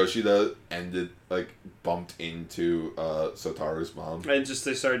Yoshida bumped into Sotaru's mom. And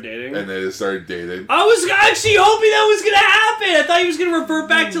they started dating? And they started dating. I was actually hoping that was going to happen! I thought he was going to revert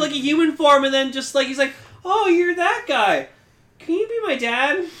back to like a human form and then just like, he's like, oh, you're that guy. Can you be my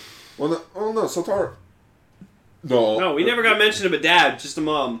dad? Well, no, Sotaru. No, we never got mention of a dad, just a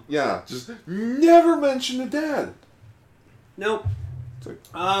mom. Yeah, just never mention the dad. Nope. It's like,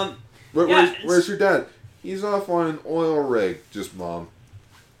 where's your dad? He's off on an oil rig. Just mom.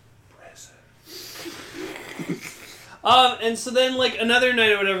 And so then, like, another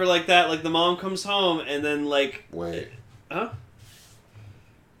night or whatever like that, like, the mom comes home and then, like... Wait. Huh?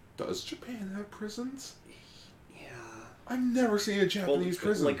 Does Japan have prisons? Yeah. I've never seen a Japanese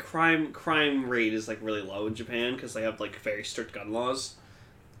prison. Like, crime rate is, like, really low in Japan because they have, like, very strict gun laws.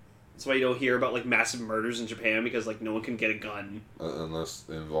 That's why you don't hear about, like, massive murders in Japan because, like, no one can get a gun. Unless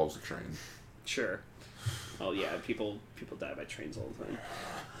it involves a train. Sure. Oh, yeah, people die by trains all the time.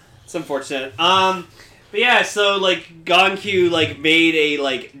 It's unfortunate. But yeah, so, like, Gonku, like, made a,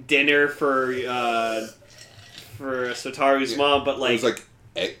 like, dinner for Sotaru's mom, but, like... It was, like,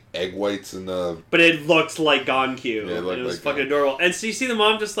 egg whites and the. But it looked like Gonkyu. Yeah, it looked and it was like fucking Gonkyu. adorable. And so you see the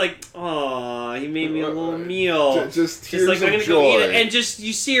mom just like, aw, he made me a little meal. Just tears like, of I'm gonna joy. go eat it. And just,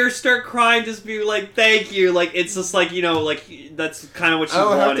 you see her start crying, just be like, thank you. Like, it's just like, you know, like, that's kind of what she I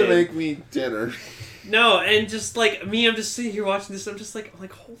don't wanted. have to make me dinner. No, and just like, me, I'm just sitting here watching this, I'm like,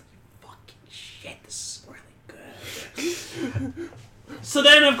 holy fucking shit, this is really good. So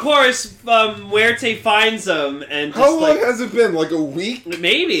then, of course, Muerte finds him, and just How long like, has it been? Like a week?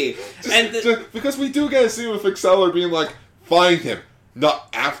 maybe. Because we do get a scene with Exceller being like, find him. Not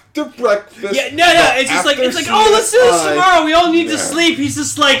after breakfast. Yeah, no, not it's just like, after oh, let's do this CSI. tomorrow, we all need to Yeah. sleep. He's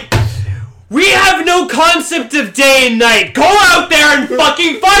just like, we have no concept of day and night. Go out there and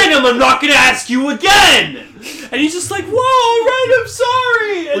fucking find him. I'm not gonna ask you again. And he's just like, whoa, alright, I'm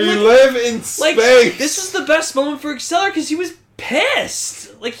sorry. And We like, live in like, space. this was the best moment for Exceller because he was pissed.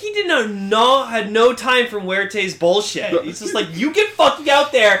 Like, he did not had no time for Muerte's bullshit. He's just like, you get fucking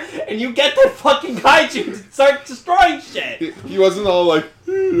out there and you get that fucking kaiju to start destroying shit. He wasn't all like,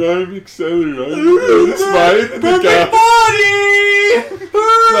 I'm excited. It's mine. The guy. Body!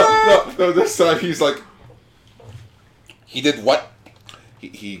 No, this time he's like, he did what?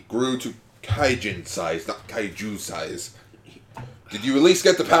 He grew to kaijin size, not kaiju size. Did you at least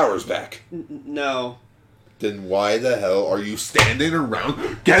get the powers back? No. Then why the hell are you standing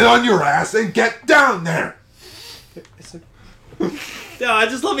around? Get on your ass and get down there! No, I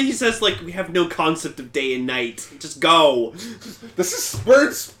just love it. He says, like, we have no concept of day and night. Just go. This is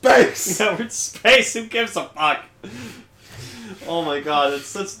Spirit Space! Yeah, we're in space. Who gives a fuck? Oh my god,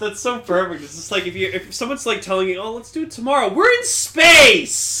 that's so perfect. It's just like if someone's like telling you, oh, let's do it tomorrow. We're in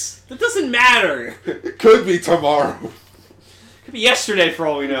space. That doesn't matter. It could be tomorrow. Could be yesterday for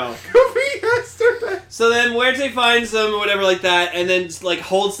all we know. Could be yesterday. So then Muerte finds him or whatever like that, and then like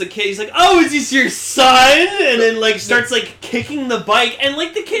holds the kid. He's like, "Oh, is this your son?" And then like starts like kicking the bike, and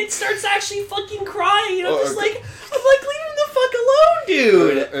like the kid starts actually fucking crying. And I'm just like, leave him the fuck alone,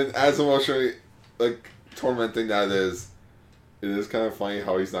 dude. And as emotionally, like, tormenting that is, it is kind of funny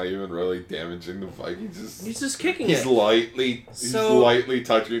how he's not even really damaging the bike. He's just kicking He's it. lightly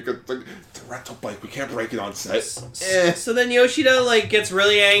touching it. It's like, it's a rental bike. We can't break it on set. So then Yoshida like gets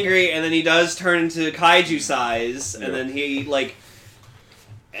really angry, and then he does turn into kaiju size, and then he like,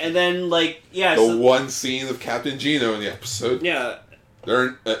 and then like The one scene of Captain Gino in the episode. Yeah. They're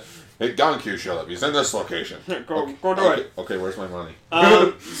in, hey, Gonkyu showed up. He's in this location. Go do it. Okay, where's my money?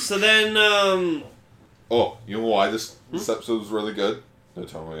 So then Oh, you know why this episode was really good? Don't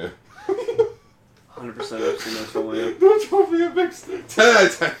tell me. 100% I've seen that somewhere. Don't tell me it makes 10 out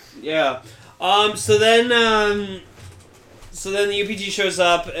of 10. Yeah. So then the UPG shows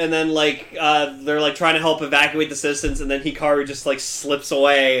up, and then like they're like trying to help evacuate the citizens, and then Hikaru just like slips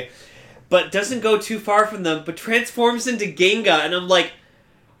away, but doesn't go too far from them, but transforms into Genga, and I'm like,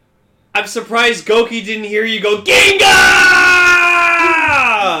 I'm surprised Goki didn't hear you go Genga.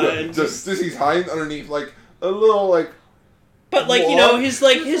 Just he's hiding underneath like a little like. But like, you know, his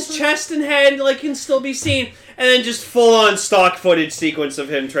chest and head like can still be seen, and then just full on stock footage sequence of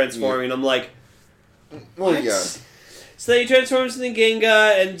him transforming. Yeah. I'm like, Well, what? yeah. So then he transforms into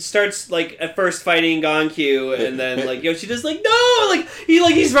Genga and starts like at first fighting Gonkyu, and then like Yoshida's like, no, like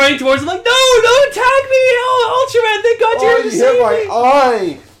he's running towards him like, no, don't attack me, Ultraman, thank God you're here to save me.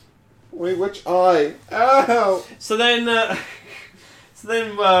 eye. Wait, which eye? Ow! So then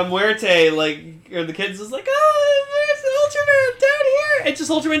Muerte, like, or the kids is like, oh, where's Ultraman? Down here! And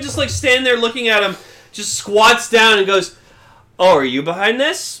just Ultraman just, like, standing there looking at him, just squats down and goes, oh, are you behind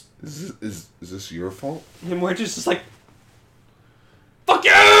this? Is this your fault? And Muerte's just like, fuck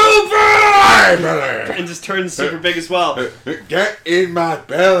you, brother! And just turns super big as well. Get in my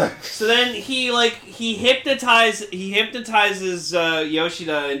belly! So then he hypnotizes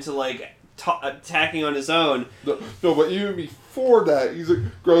Yoshida into, like, attacking on his own. No, but even before that, he's like,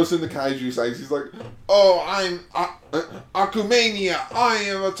 grows into kaiju size. He's like, oh, I'm Akumania. I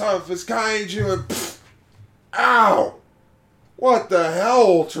am the toughest kaiju. And pfft, ow! What the hell,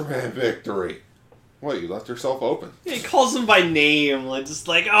 Ultraman victory? What, you left yourself open? He calls him by name, like just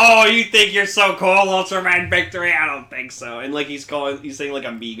like, oh, you think you're so cool, Ultraman victory? I don't think so. And like he's saying like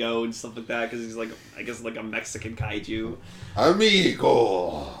amigo and stuff like that because he's like, I guess like a Mexican kaiju.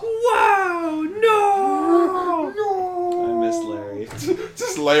 Amigo. Wow, no. No. I miss Larry.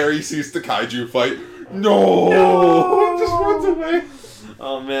 Just Larry sees the kaiju fight. No. Just runs away.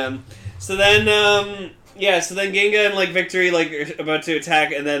 Oh man. So then so then Genga and like Victory like are about to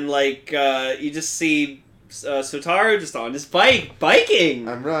attack, and then like you just see Sotaru just on his bike biking.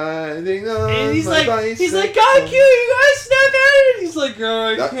 I'm riding on And he's my like, bicycle. Gonkyu, you gotta snap out of it. He's like, oh,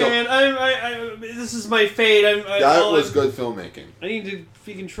 I That- can't. This is my fate. That was good filmmaking. I need to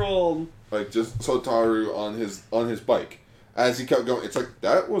be controlled. Like just Sotaru on his bike. As he kept going, it's like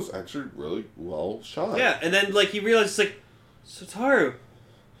that was actually really well shot. Yeah, and then like he realizes like, Sotaru,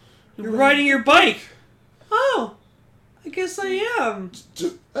 you're riding your bike. Oh, I guess I am.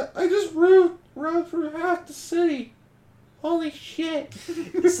 I just rode through half the city. Holy shit!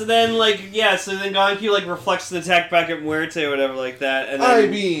 So then Gonku like reflects an attack back at Muerte or whatever like that, and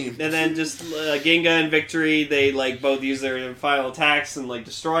then and then just Ginga and Victory, they like both use their final attacks and like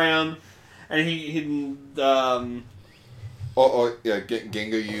destroy him, and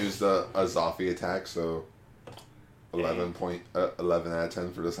Ginga used a Zafi attack, so 11 out of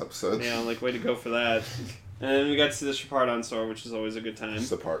 10 for this episode. yeah, I'm like, way to go for that. And then we got to see the Shepardon sword, which is always a good time.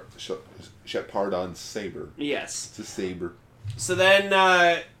 Shepardon saber. Yes. It's a saber. So then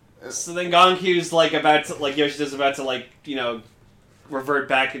Gonku's like about to Yoshida's about to like revert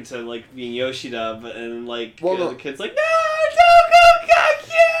back into like being Yoshida, but and like the kid's like, no, don't go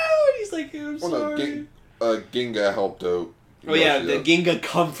Gonku! And he's like, I'm sorry. Ginga helped out. Oh yeah, the Ginga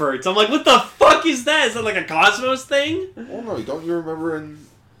comforts. I'm like, what the fuck is that? Is that like a Cosmos thing? Oh no, don't you remember in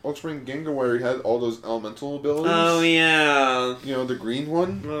Ultraman Ginga where he had all those elemental abilities? Oh yeah. You know, the green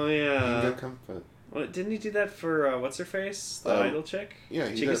one? Oh yeah. Ginga comfort. What, didn't he do that for what's her face? The idol chick? Yeah,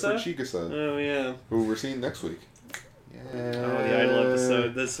 he did it for Chikasa. Oh yeah. Who we're seeing next week. Yeah. Oh, the idol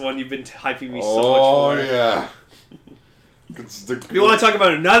episode. This one you've been hyping me so much for. Oh yeah. You want to talk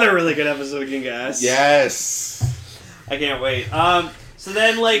about another really good episode of Ginga S? Yes. I can't wait. So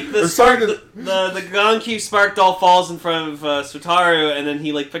then, like, the Gonku Spark Doll falls in front of Sotaru, and then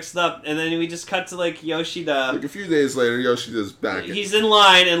he, like, picks it up, and then we just cut to, like, Yoshida. Like, a few days later, Yoshida's back. He's in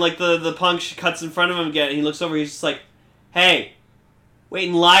line, and, like, the punk cuts in front of him again, and he looks over, he's just like, hey, wait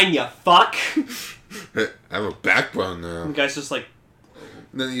in line, you fuck. I have a backbone now. And the guy's just like...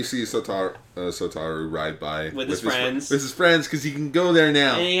 And then you see Sotaru ride by with his friends. With his friends, because he can go there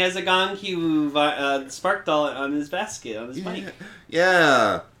now. And he has a Gonku Spark Doll on his basket, on his bike.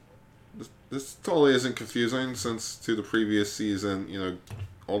 Yeah. This totally isn't confusing, since to the previous season,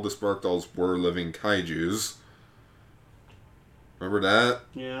 all the Spark Dolls were living kaijus. Remember that?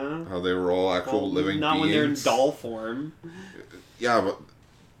 Yeah. How they were all actual living beings? Not when they're in doll form. Yeah, but...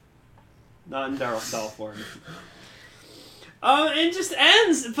 Not in doll form. It just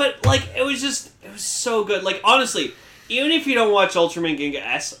ends, but, like, it was so good. Like, honestly, even if you don't watch Ultraman Ginga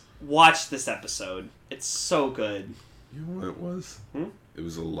S, watch this episode. It's so good. You know what it was? It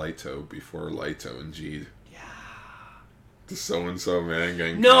was a Lito before Lito and Jeed. Yeah. The so-and-so man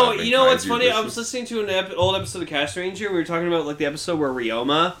getting No, you know what's funny? I was listening to an old episode of Cast Ranger. We were talking about, like, the episode where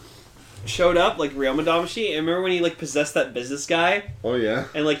Ryoma showed up, like Ryoma Damashi, and remember when he like possessed that business guy? Oh yeah.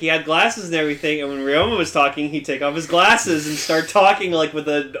 And like he had glasses and everything, and when Ryoma was talking, he'd take off his glasses and start talking like with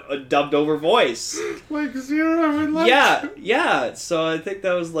a dubbed over voice. Like Zero and like yeah. So I think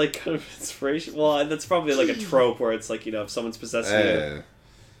that was like kind of inspiration. Well, that's probably like a trope where it's like, if someone's possessing you.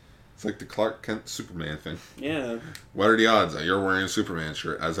 It's like the Clark Kent Superman thing. Yeah. What are the odds that you're wearing a Superman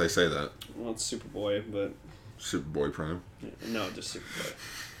shirt as I say that? Well, it's Superboy, but Superboy Prime. No, just Superboy.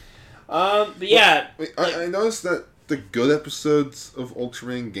 But yeah. I noticed that the good episodes of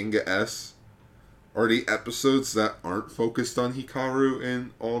Ultraman Ginga S are the episodes that aren't focused on Hikaru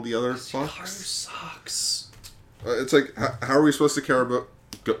and all the other fucks. Hikaru sucks. It's like, how are we supposed to care about...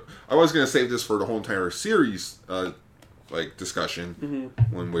 I was going to save this for the whole entire series, discussion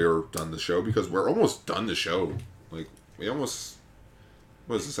when we were done the show, because we're almost done the show. Like, we almost...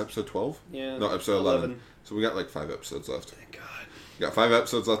 What is this, episode 12? Yeah. No, episode 11. So we got like 5 episodes left. Thank God. We got 5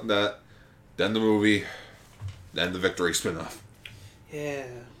 episodes left of that, then the movie, then the Victory spinoff. Yeah.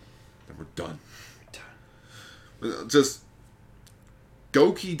 Then we're done. Just...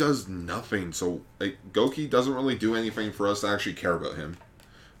 Goki does nothing, so Goki doesn't really do anything for us to actually care about him.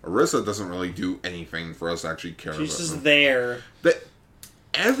 Arisa doesn't really do anything for us to actually care about him. She's just there. But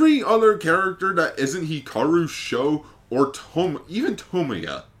every other character that isn't Hikaru, Sho, or even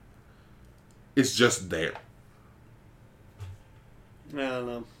Tomoya is just there. I don't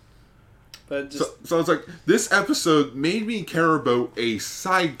know. But just... So it's like, this episode made me care about a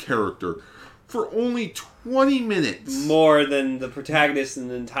side character for only 20 minutes. More than the protagonist in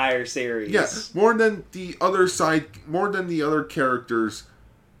the entire series. Yes, more than the other characters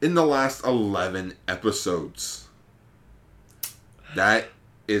in the last 11 episodes. That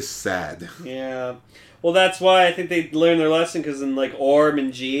is sad. Yeah. Well, that's why I think they learned their lesson, because in, like, Orm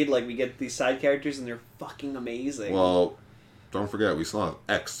and Jeed, like, we get these side characters, and they're fucking amazing. Well, don't forget, we still have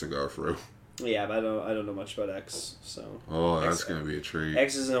X to go through. Yeah, but I don't know much about X, so. Oh, that's X, gonna be a treat.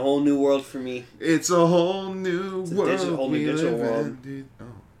 X is a whole new world for me. It's a whole new It's a world. whole new we digital live world. in, dude.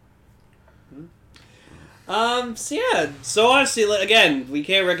 Oh. So yeah. So honestly, like, again, we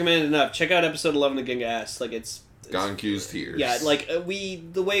can't recommend it enough. Check out episode 11 of Ginga S. Like it's Gonkyu's tears. yeah. Like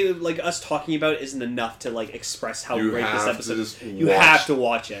the way like us talking about it isn't enough to like express how You great this have to episode is. just You watch. have to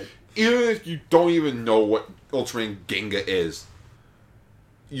watch it. Even if you don't even know what Ultraman Ginga is,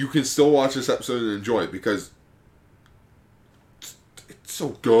 you can still watch this episode and enjoy it because it's so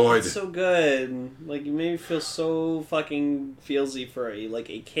good. It's so good. Like you made me feel so fucking feelsy for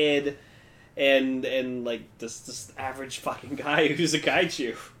a kid, and like this average fucking guy who's a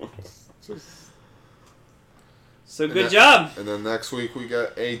kaiju. So And good that- job. And then next week we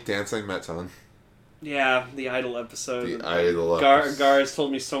got a Dancing Meton. Yeah, the Idol episode. The Idol Gar episode. has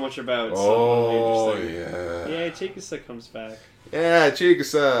told me so much about. Oh, so it'll be interesting. yeah. Yeah, Chikusa comes back. Yeah,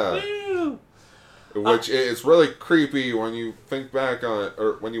 Chikusa. Woo! Which is really creepy when you think back on it,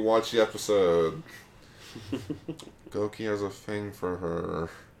 or when you watch the episode. Goki has a thing for her.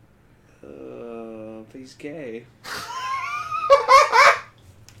 But he's gay.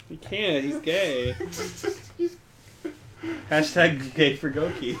 He can't. He's gay. Hashtag gay for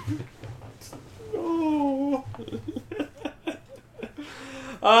Goki. Oh.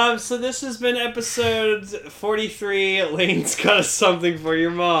 So this has been episode 43. Lane's got a something for your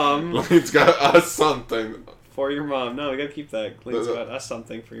mom. Lane's got us something. For your mom. No, we gotta keep that. Lane's got us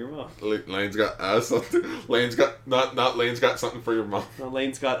something for your mom. Lane's got us something. Lane's got not Lane's got something for your mom. No,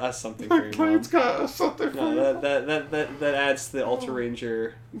 Lane's got us something for your mom. Lane's got us something for your No, mom. that adds to the Ultra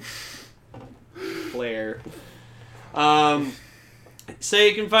Ranger flair. So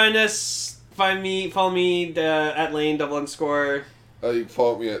you can find us, follow me at Lane _. You can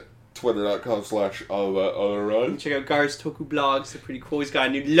follow me at twitter.com/all-that-other-run. Check out Gar's Toku blogs; they're pretty cool. He's got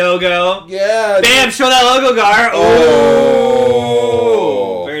a new logo. Yeah. Bam! Show that logo, Gar.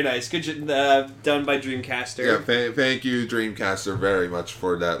 Oh! Very nice. Good, done by Dreamcaster. Yeah, thank you, Dreamcaster, very much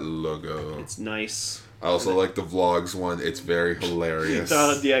for that logo. It's nice. I also like the vlogs one. It's very hilarious.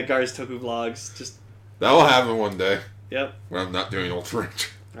 Yeah, Gar's Toku vlogs. Just That'll happen one day yep. when I'm not doing Ultra Ranger.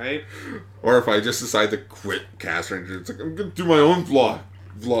 Right. Or if I just decide to quit Cast Ranger, it's like, I'm going to do my own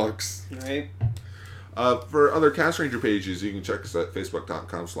vlogs. Right. For other Cast Ranger pages, you can check us at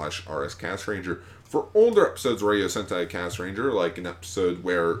facebook.com/rscastranger. For older episodes of Radio Sentai Cast Ranger, like an episode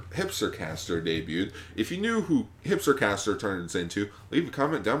where Hipster Caster debuted, if you knew who Hipster Caster turns into, leave a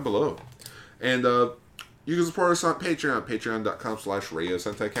comment down below. And you can support us on Patreon, patreon.com/Radio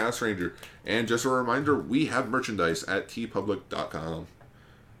Sentai Cast Ranger. And just a reminder, we have merchandise at tpublic.com.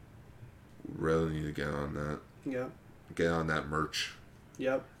 Really need to get on that. Yep. Get on that merch.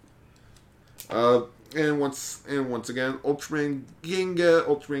 Yep. And once again, Ultraman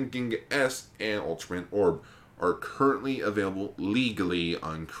Ginga S, and Ultraman Orb are currently available legally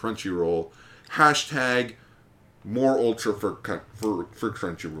on Crunchyroll. Hashtag more Ultra for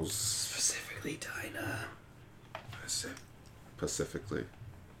Crunchyrolls. Specifically, Dinah. Pacifically.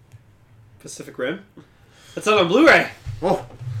 Pacific Rim. That's out on Blu-ray. Oh,